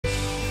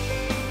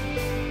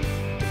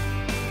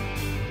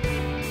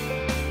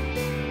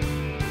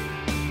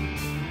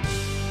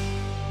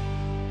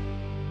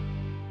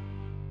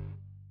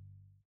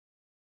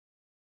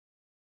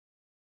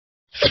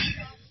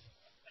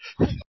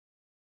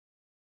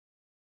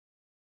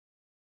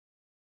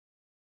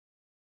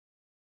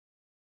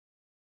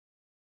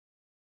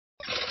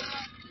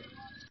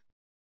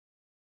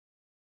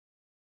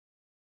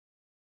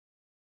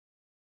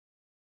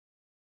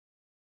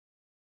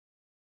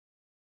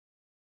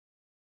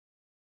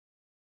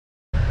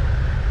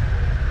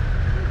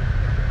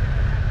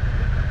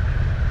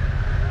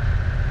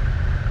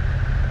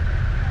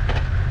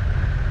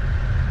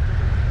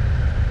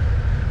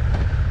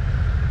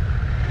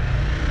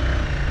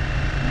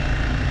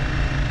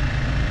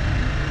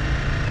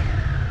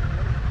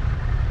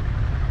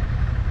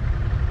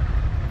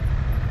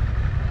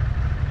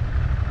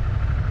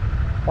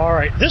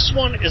Alright, this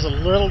one is a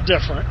little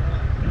different.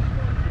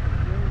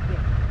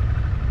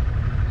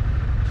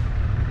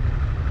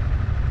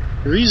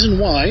 The reason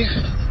why,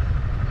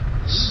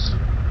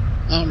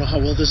 I don't know how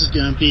well this is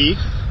going to be,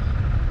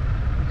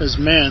 because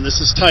man, this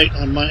is tight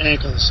on my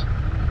ankles.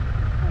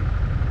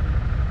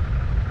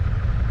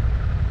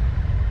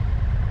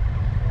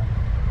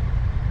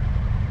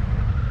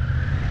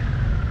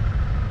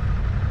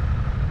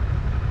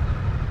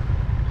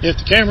 If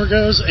the camera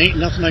goes, ain't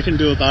nothing I can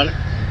do about it.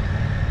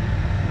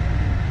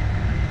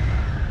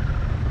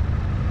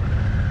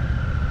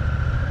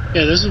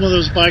 Yeah, this is one of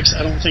those bikes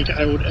I don't think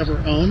I would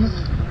ever own,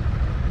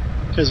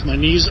 because my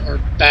knees are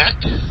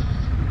back,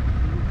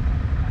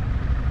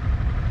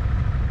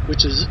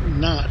 which is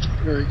not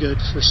very good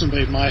for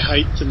somebody my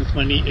height and with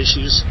my knee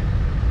issues.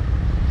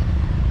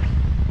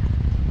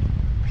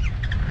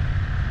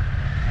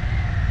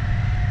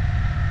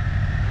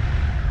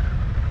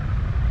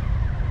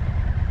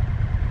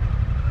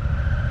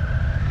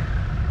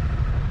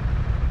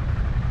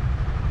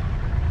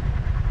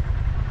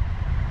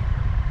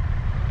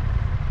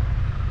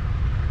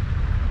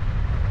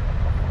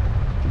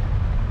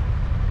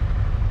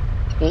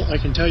 Well, I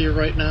can tell you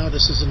right now,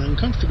 this is an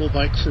uncomfortable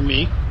bike for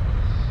me.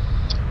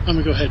 I'm going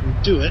to go ahead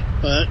and do it,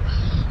 but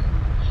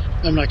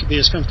I'm not going to be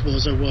as comfortable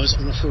as I was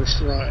on the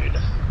first ride.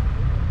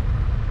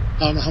 I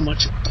don't know how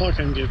much Klock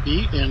I'm going to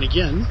be, and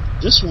again,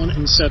 this one,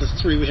 instead of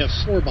 3, we have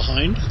 4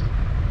 behind,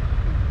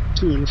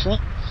 2 in front.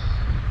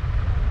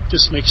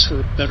 Just makes for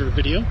a better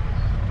video.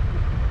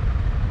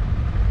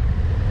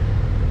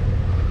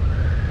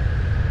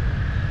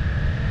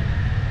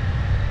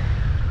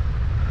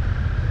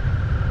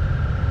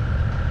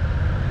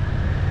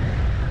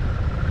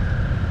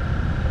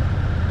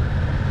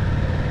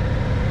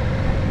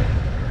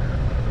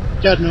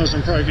 God knows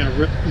I'm probably going to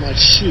rip my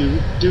shoe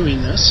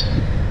doing this.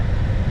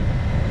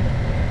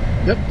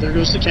 Yep, there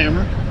goes the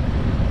camera.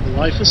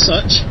 Life is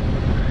such.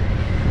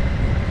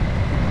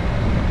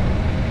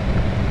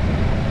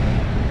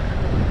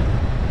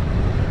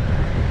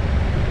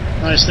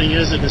 Nice thing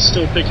is that it's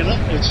still picking up,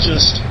 it's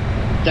just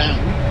down.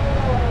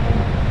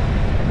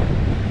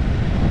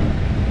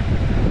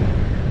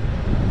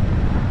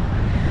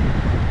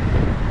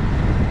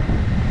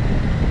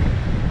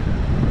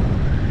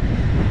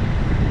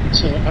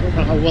 So I don't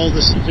know how well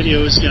this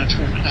video is going to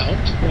turn out,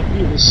 but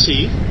we will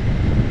see.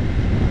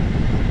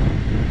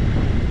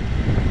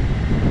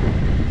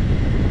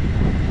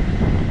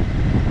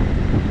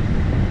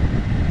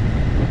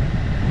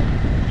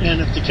 And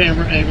if the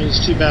camera angle is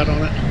too bad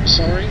on it, I'm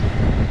sorry.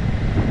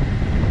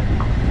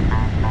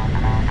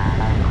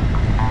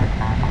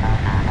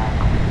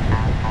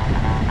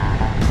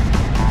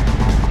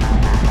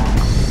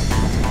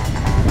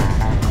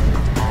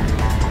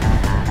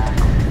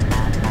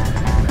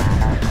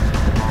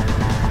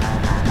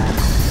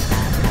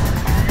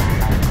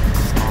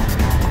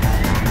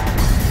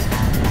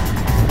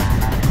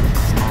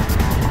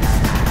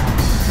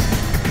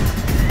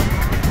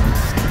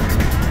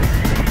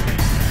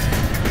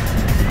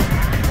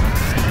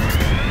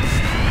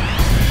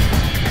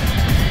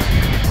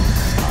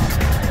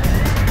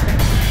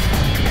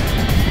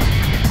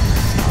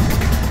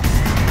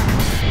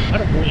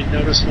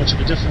 Notice much of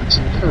a difference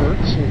in her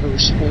for her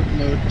sport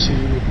mode to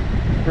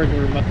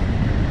regular mode.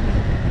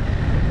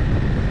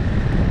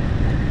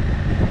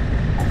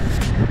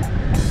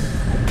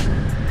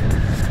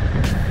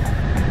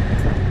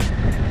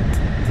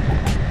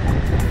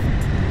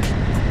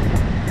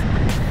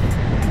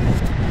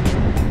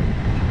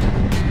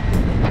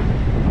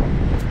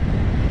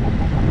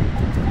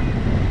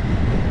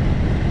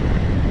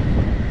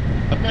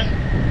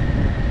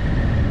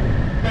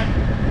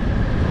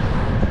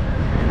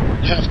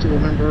 Have to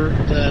remember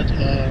that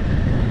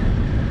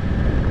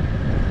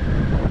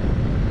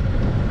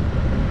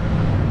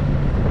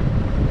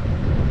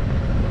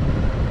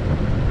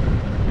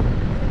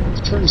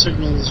the turn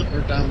signals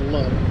are down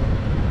low.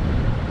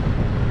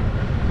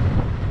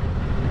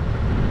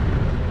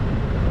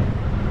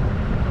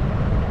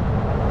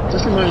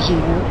 This reminds me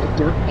more of a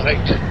dirt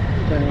bike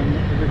than a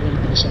regular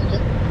motorcycle,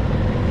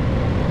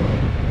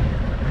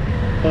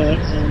 but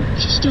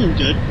she's doing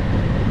good.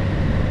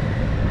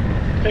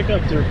 Pick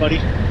up there, buddy.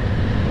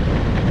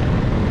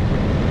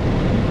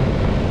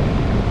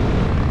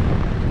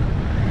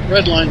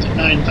 Red line's at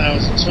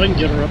 9,000, so I can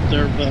get her up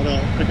there, but I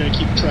gotta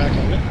keep track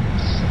of it.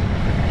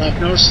 I've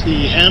noticed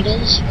the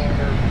handles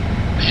are,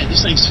 man,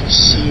 these things feel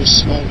so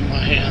small in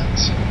my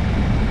hands.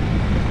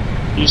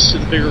 Used to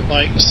the bigger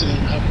bikes and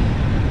how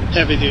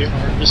heavy they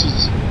are. This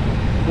is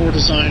more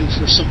designed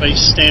for somebody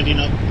standing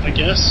up, I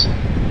guess.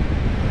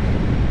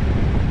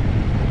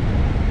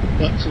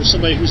 But for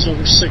somebody who's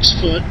over 6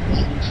 foot,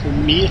 for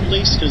me at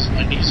least, because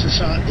my knees are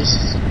shot, this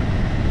is.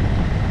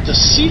 The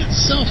seat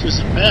itself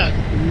isn't bad.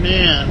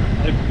 Man,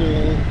 I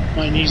feel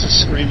my knees are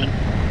screaming.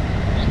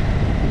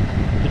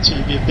 It's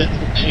going to be a bit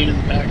of a pain in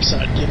the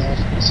backside to get off.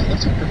 So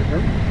that's not perfect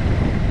hurt.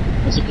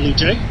 That's a blue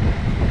jay.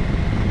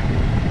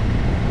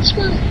 A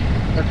squirrel.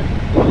 Okay.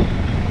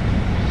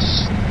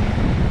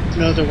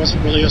 No, there wasn't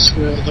really a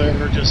squirrel there.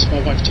 Just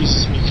my wife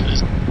teases me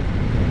because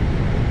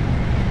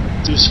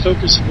lose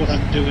focus of what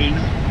I'm doing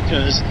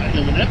because I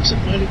am an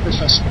absent-minded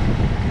professor.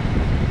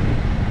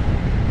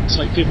 It's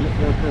like people at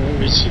work are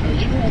always, you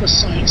know all the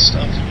science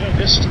stuff, you know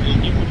history,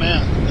 and you know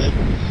math, but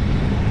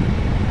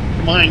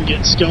your mind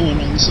gets going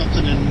on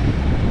something and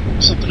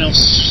something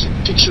else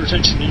piques your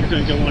attention and you're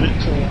going to go on it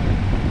for a while.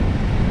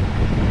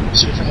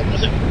 See a problem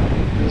with it?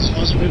 As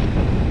long as moving.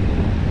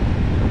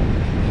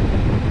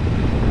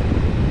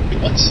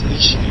 What's the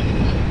issue?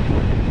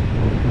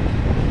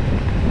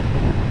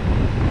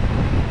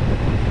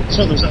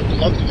 Some of those I would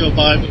love to go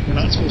by, but we're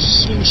not supposed to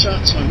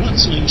slingshot, so I'm not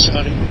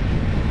slingshotting.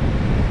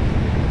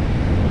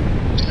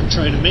 I'm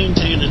trying to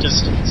maintain a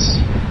distance.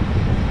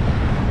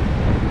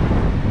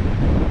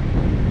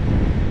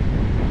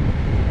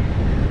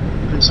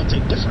 Doing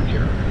something different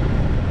here.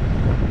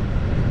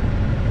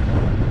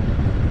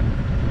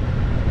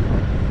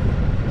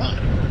 Why?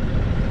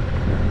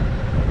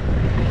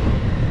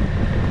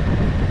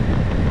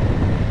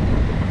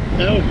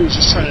 No, who's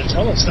just trying to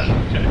tell us that?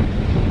 Okay.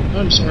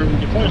 I'm sorry, when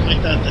you point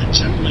like that, that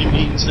generally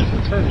means that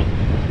we're turning.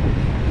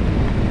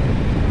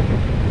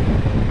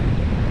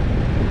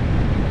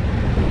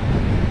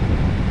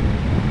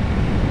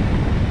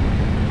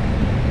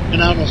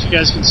 And I don't know if you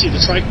guys can see the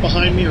trike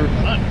behind me or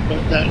not,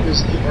 but that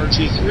is the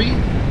RG3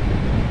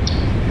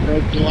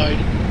 Road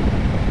Glide.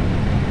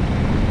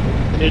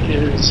 It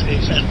is a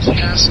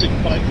fantastic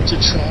bike to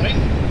try.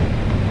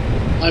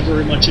 I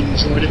very much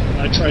enjoyed it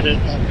when I tried it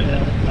up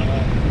at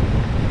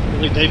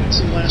Harley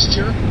Davidson last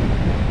year.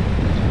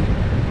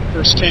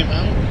 First came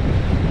out,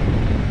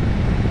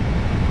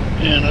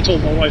 and I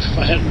told my wife if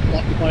I hadn't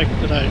bought the bike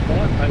that I had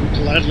bought, I would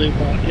gladly have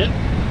bought it.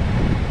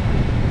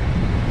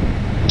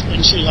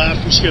 And she laughed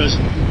and she goes,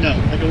 no.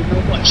 I go,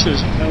 no, what? She goes,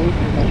 no,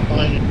 you're not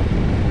buying it.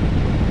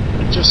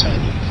 I just had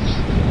it.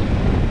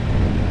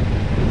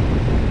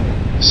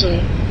 So,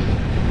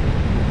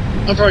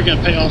 I'm probably going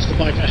to pay off the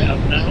bike I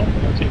have now.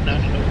 Okay, now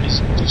you know,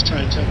 just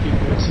trying to tell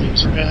people where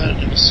things are at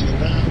and to slow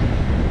down.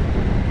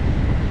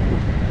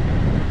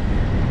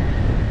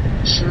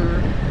 Sure.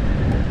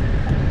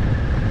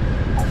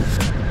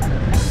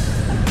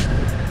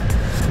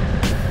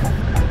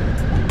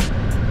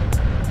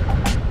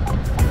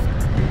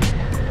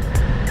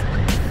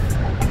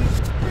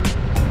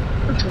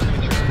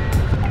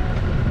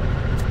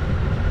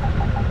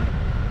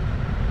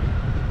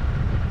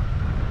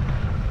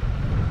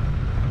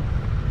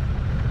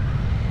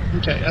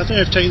 Okay, I think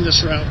I've taken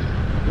this route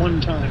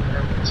one time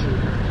where I went through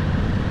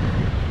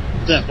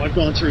them. I've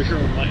gone through here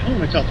on my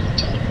own a couple of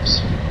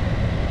times.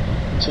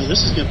 So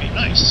this is going to be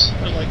nice.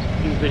 I like a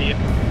new video.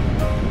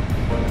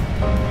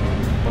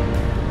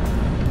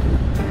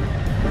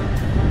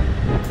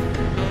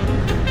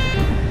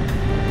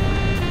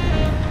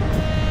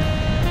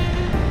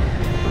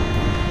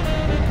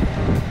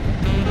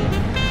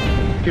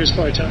 Here's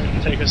probably time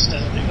to take us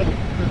down the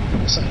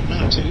other side,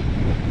 not to.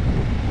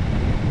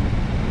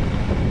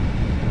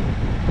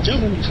 The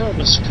gentleman in front of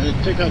us could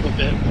pick up a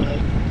bit, but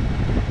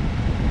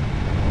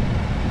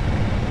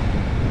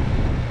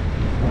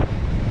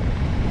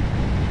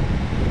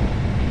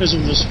there's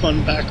one of those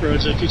fun back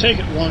roads. If you take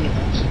it long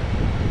enough,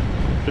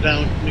 go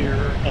down near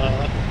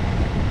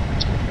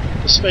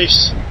the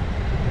space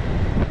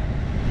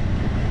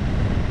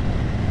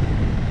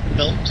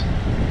belt.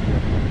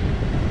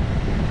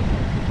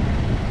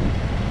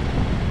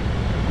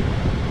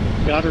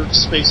 Goddard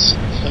Space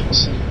Flight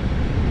Center.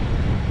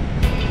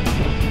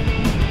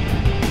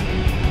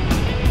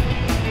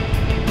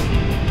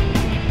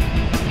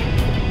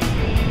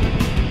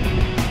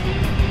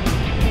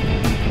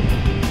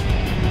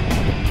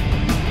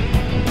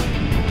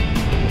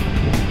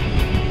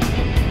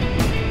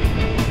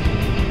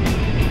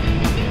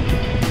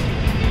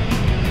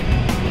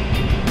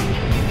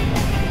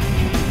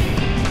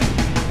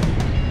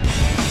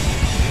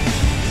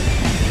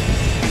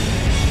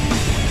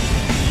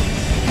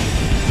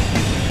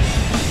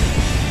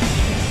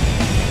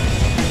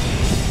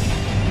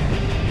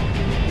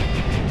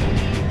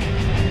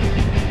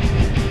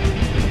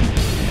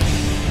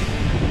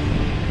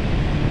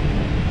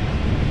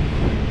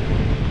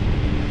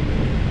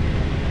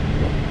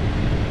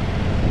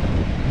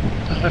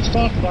 I've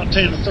thought about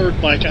taking a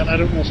third bike out. I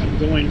don't know if I'm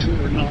going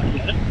to or not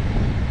yet.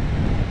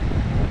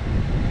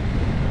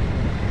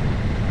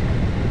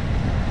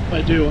 If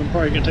I do, I'm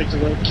probably going to take the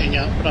Road King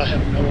out, but I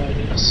have no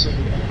idea, so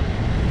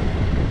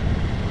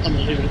I'm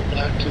going to leave it at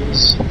that,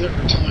 because there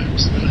are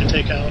times that I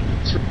take out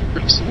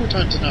 3. Some more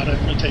times than not, I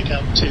only take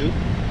out 2.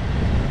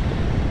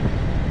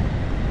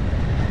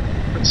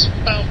 It's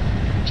about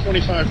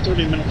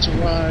 25-30 minutes a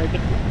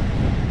ride.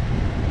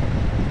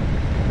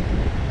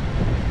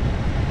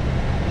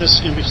 This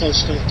is going to be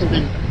close to a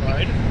 30-minute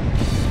ride.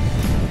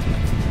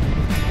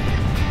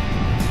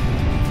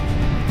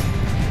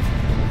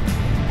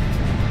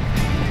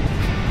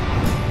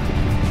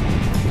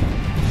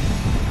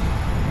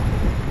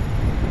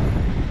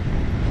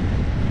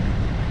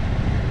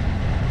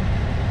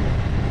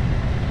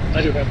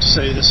 I do have to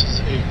say this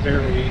is a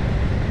very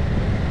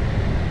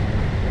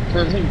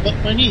everything but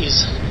my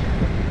knees.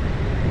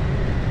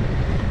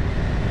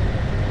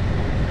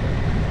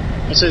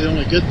 I'd say the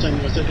only good thing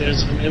with it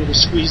is I'm able to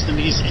squeeze the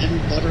knees in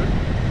better.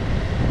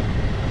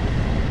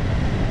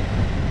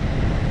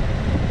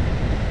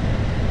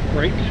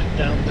 Brake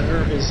down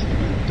there is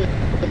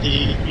my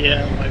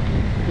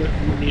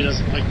knee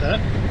doesn't like that.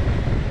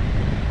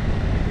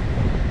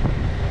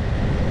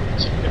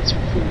 So I've got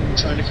some food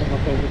trying to come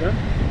up over there.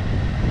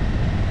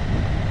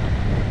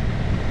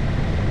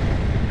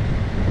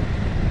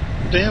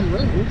 Damn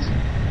road.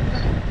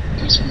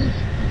 Pretty smooth.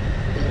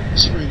 But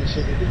spring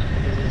affiliated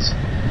is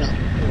not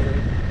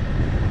good.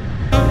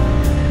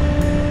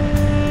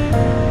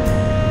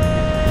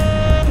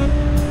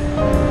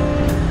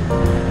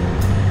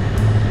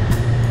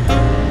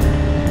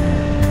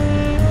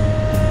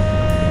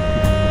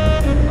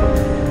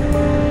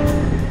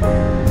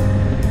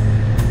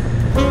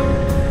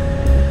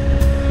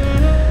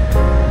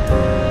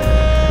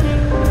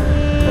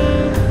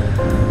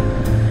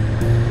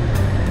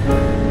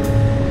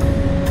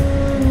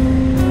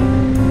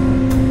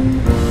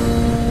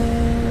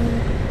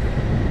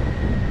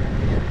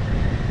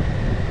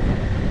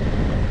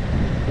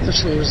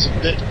 This road is a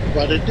bit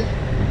rutted,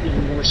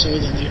 even more so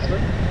than the other.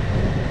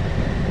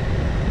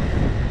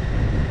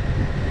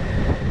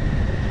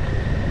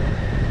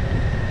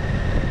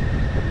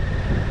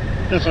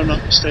 And if I'm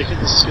not mistaken,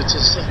 this gets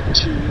us up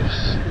to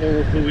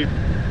Laurel.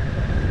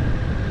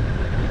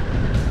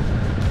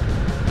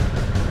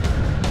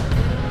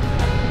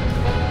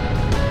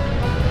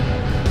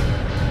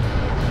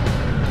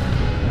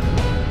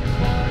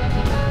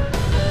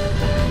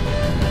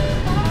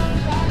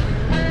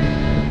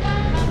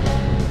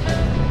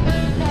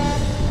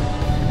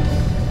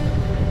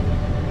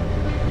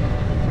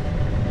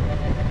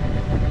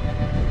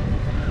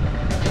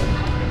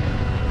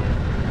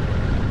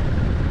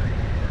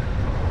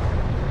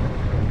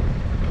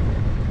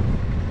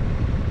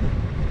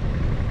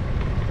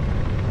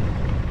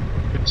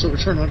 So we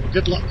turn on the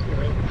Good Luck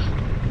Road.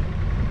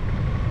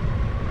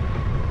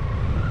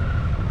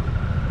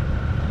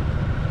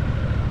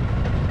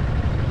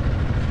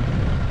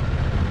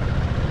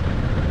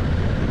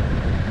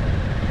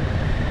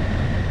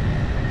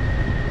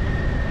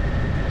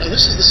 Now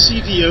this is the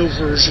CVO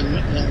version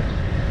of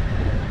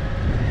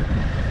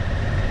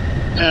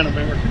Pan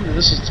American, and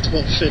this is the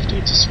 1250.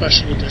 It's a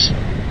special edition.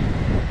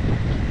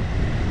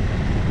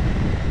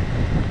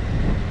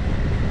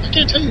 I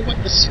can't tell you what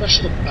is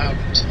special about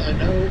it. I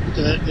know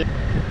that it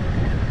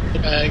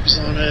bags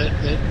on it,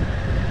 that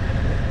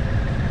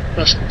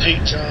special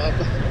paint job.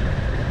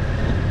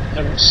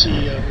 I don't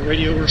see a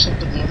radio or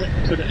something on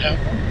it. Could it have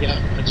one? Yeah,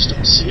 I just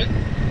don't see it.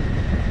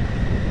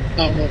 I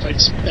don't know if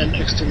I'd spend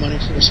extra money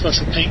for a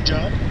special paint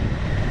job.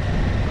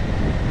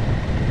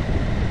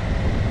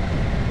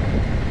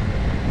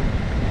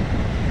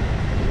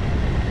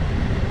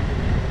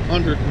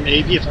 $100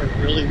 maybe if I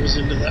really was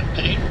into that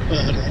paint,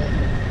 but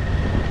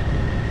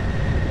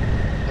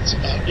that's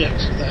about it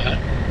for that.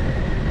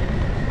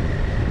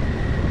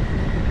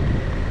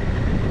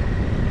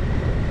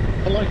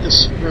 I like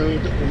this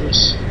road or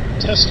this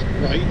test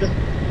ride.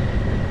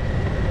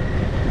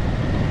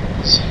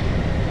 Let's see.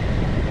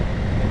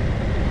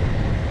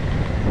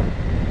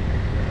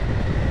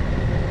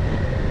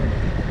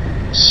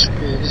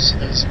 Schools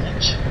as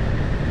much.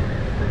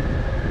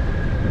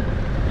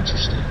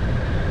 Interesting.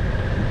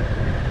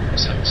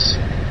 This house.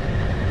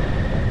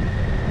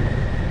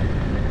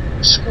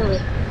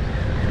 Squirrel.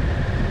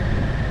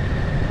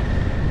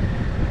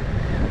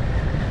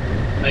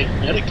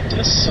 Magnetic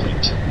test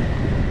site.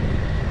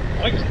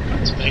 I got all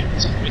kinds of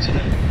magnets on me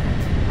today.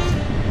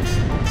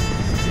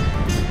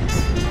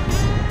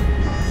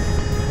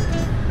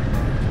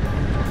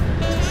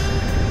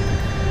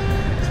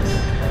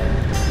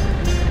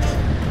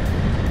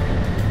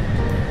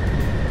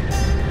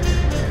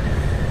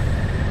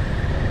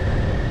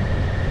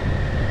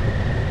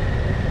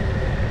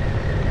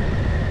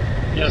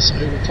 Yes,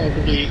 I will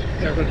probably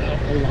air it out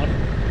a lot.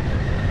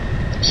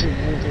 So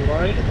more of the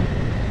ride.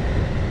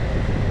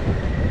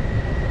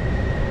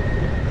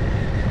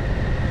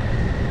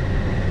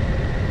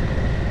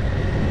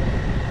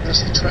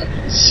 That's the track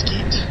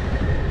Skeet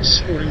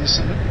Sporting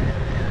Summit.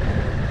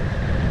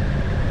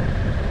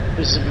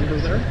 There's the number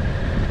there.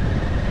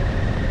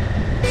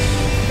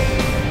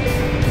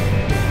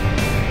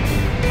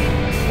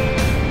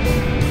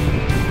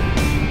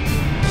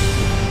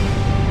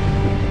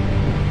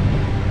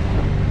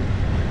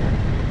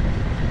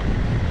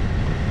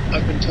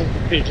 I've been told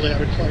repeatedly I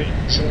would quite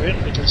enjoy it.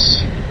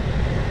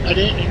 I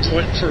didn't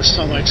enjoy it the first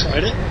time I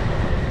tried it.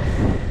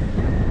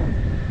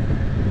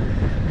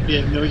 Be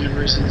a million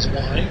reasons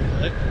why,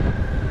 but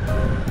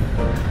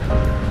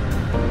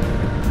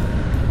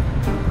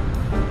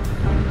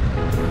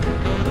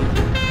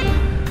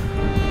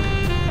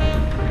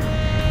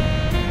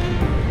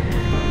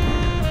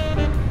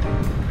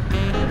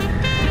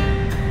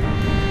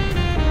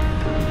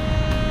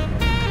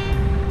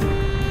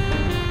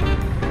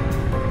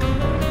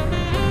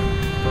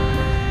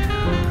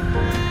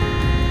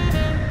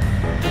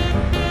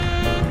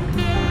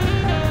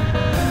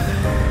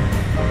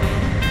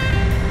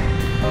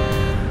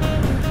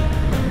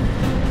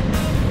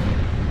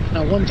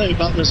one thing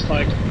about this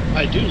bike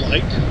I do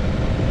like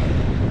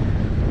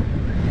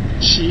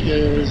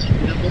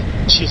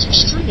She's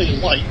extremely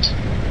light.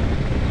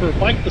 For a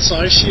bike the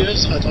size she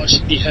is, I thought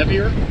she'd be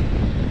heavier,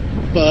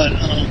 but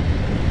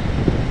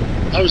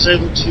I was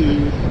able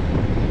to,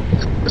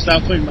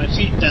 without putting my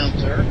feet down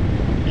there,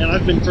 and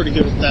I've been pretty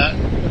good at that.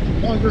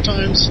 Longer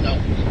times, no.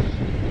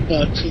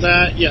 But for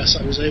that, yes,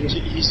 I was able to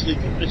easily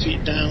put my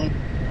feet down,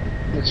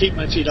 or keep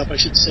my feet up, I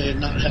should say,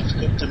 and not have to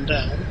put them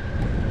down.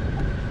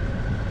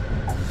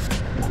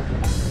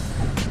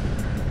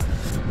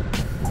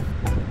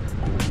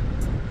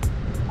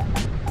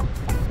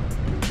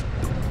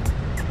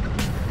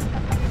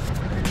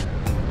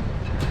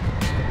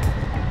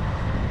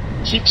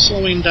 Keep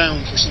slowing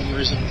down for some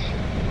reason.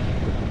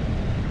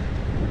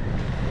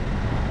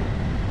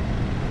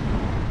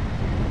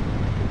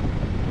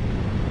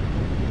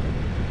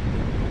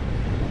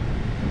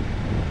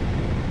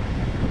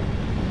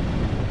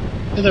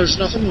 And there's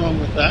nothing wrong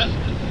with that.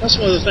 That's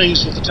one of the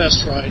things with the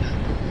test ride.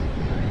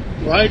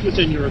 Ride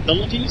within your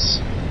abilities.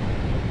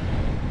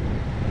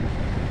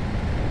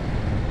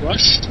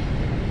 Rushed.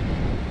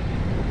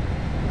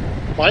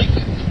 Bike.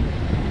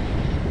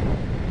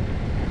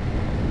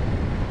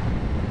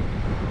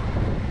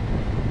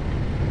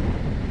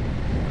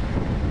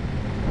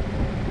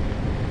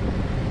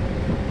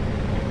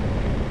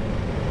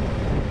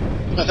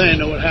 I think I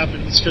know what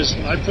happened. It's because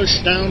when I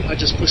pushed down, I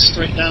just pushed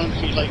straight down.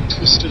 He like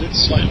twisted it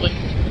slightly.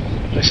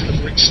 I should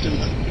have reached and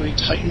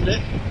retightened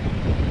it.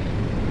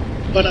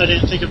 But I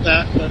didn't think of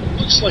that. But it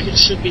looks like it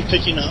should be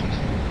picking up.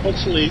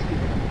 Hopefully,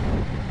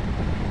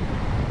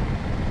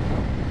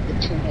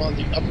 we'll turn on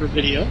the upper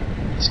video.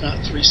 It's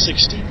not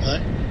 360,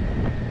 but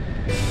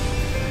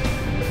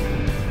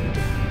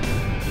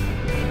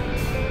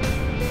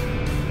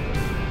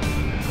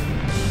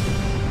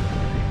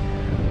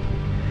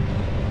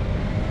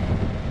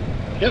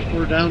yep,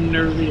 we're down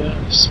near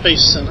the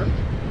Space Center.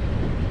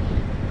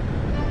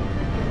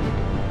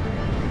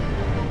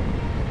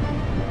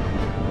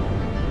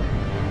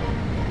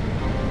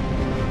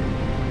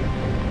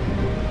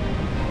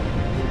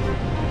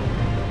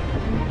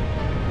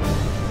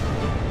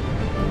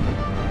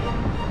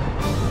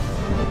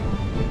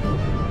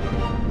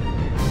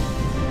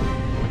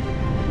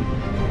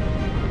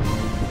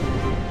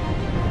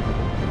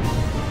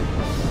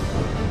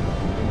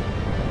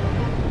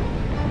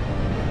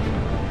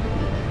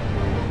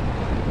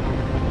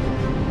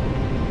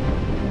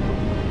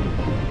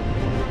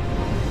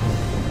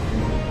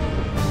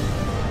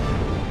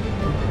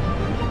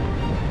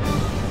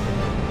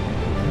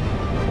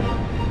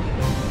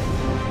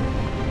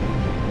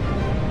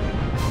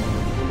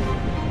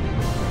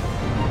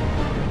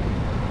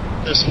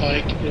 This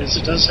bike is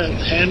it does have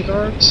hand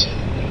guards,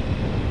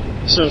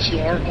 so if you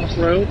are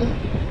off-road,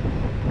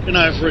 and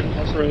I've ridden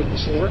off-road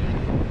before,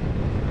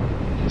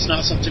 it's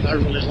not something I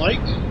really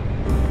like.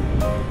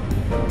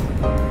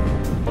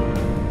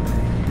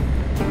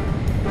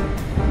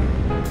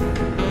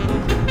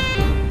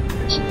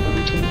 So are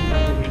we turning or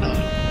are we not?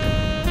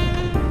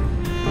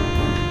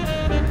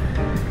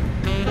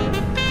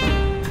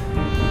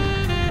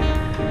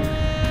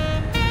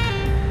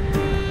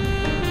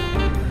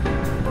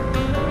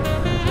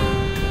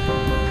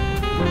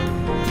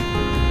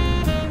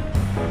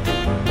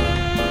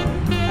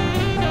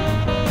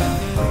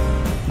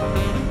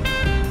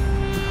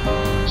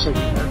 So we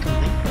are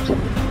turning.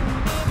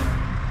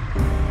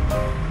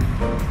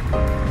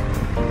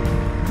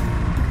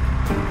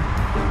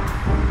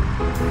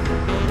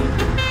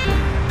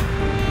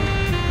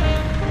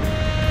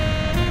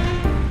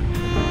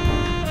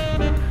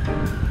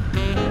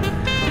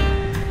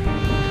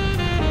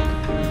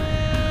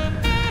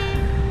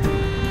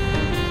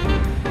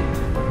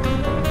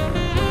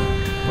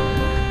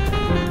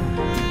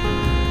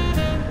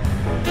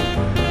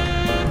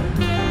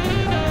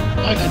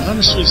 I can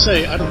honestly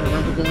say I don't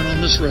remember going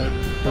on this road.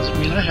 Doesn't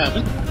mean I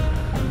haven't.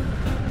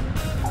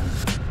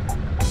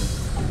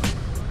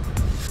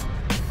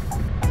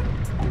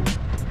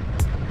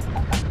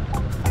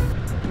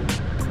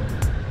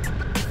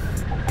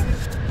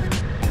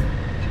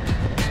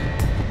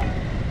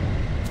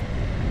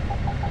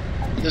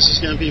 This is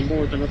going to be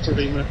more than a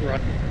 30-minute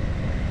ride.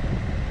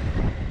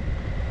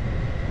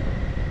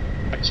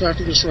 So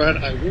after this ride,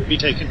 I will be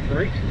taking a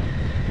break.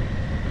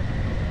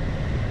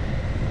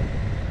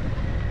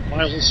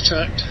 Miles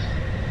checked.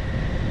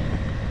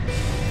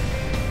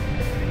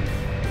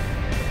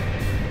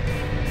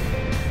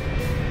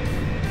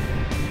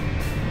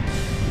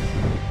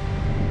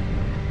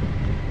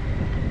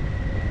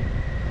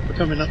 We're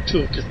coming up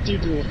to a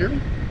cathedral here.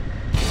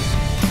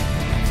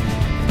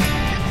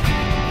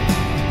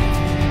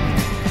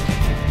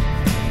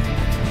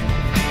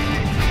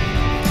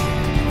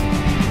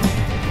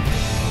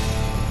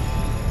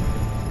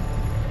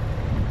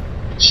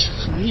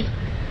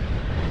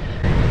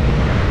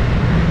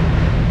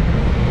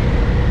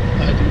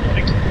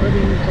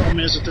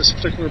 Is with this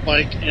particular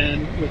bike,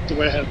 and with the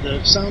way I have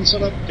the sound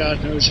set up,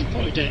 God knows you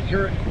probably didn't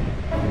hear it.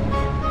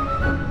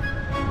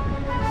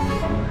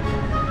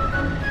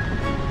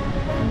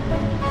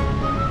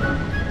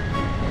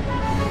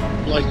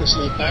 Like this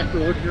little back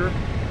road here.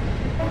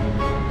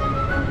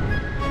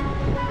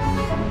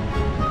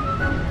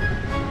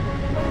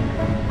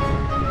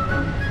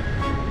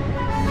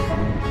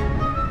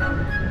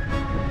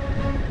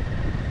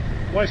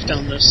 wife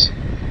down this.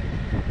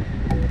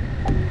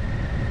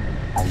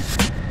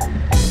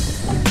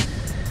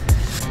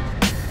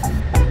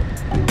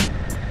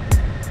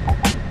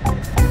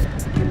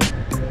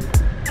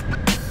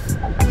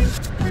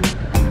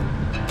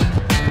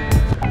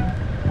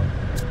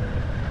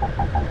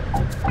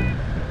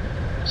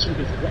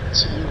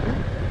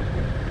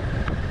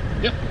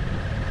 Yep.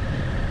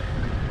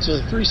 So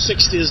the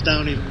 360 is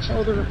down even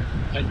farther.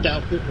 I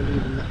doubt it will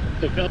even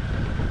pick up.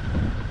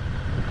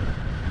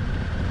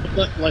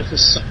 But life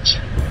is such.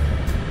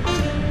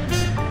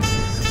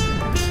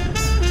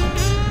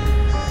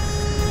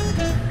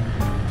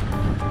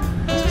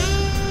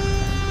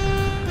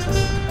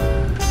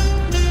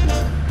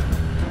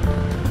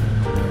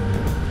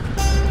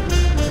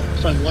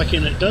 If I'm lucky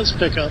and it does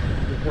pick up,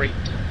 great.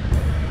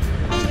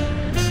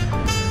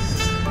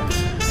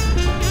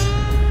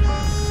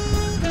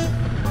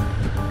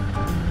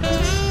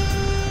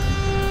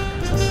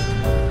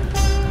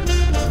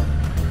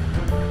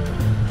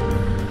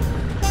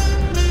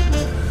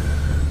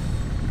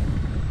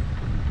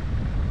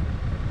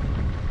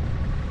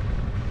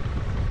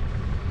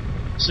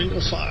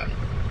 Single file,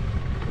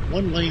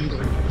 1 lane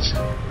bridge.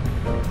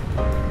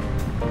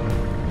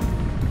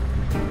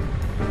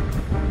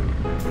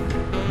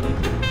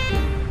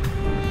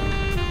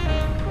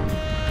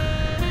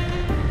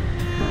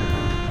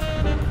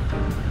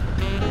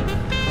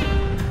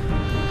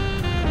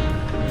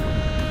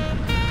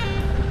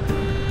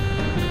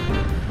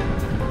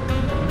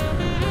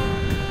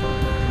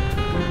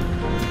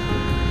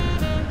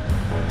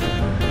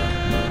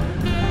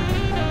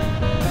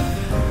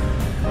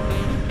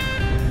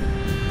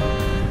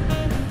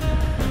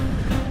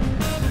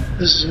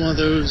 This is one of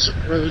those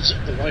roads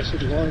the wife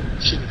would love.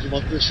 She'd have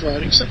loved this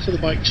ride, except for the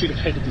bike. She'd have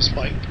hated this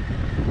bike.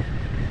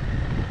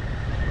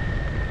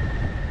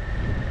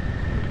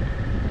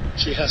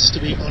 She has to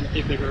be on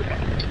a bigger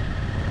bike.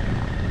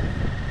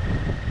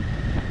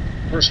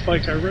 First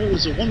bike I rode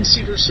was a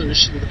 1-seater, so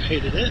she would have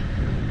hated it.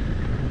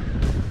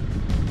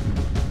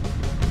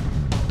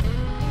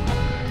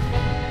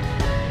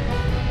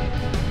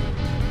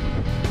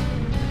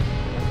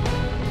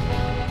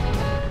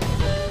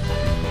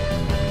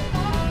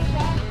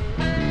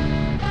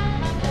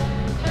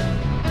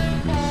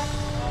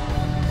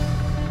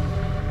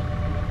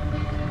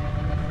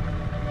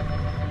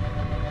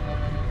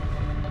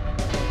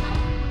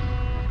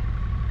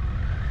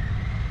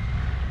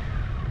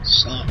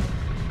 Stop.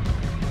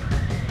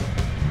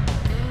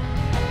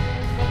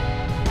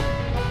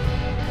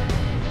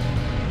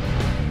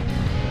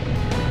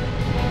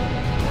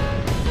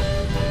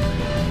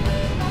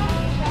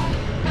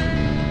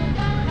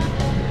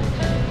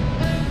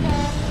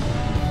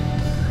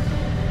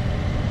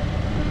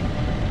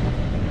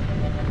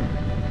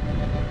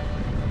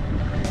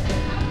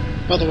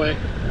 By the way,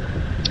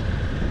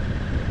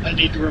 I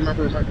need to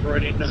remember if I'm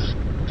writing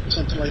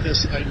something like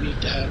this, I need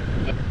to have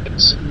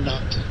it's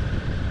not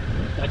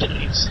my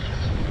needs.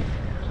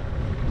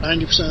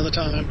 90% of the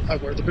time, I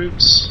wear the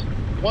boots.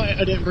 Why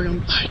I didn't bring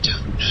them, I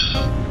don't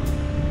know.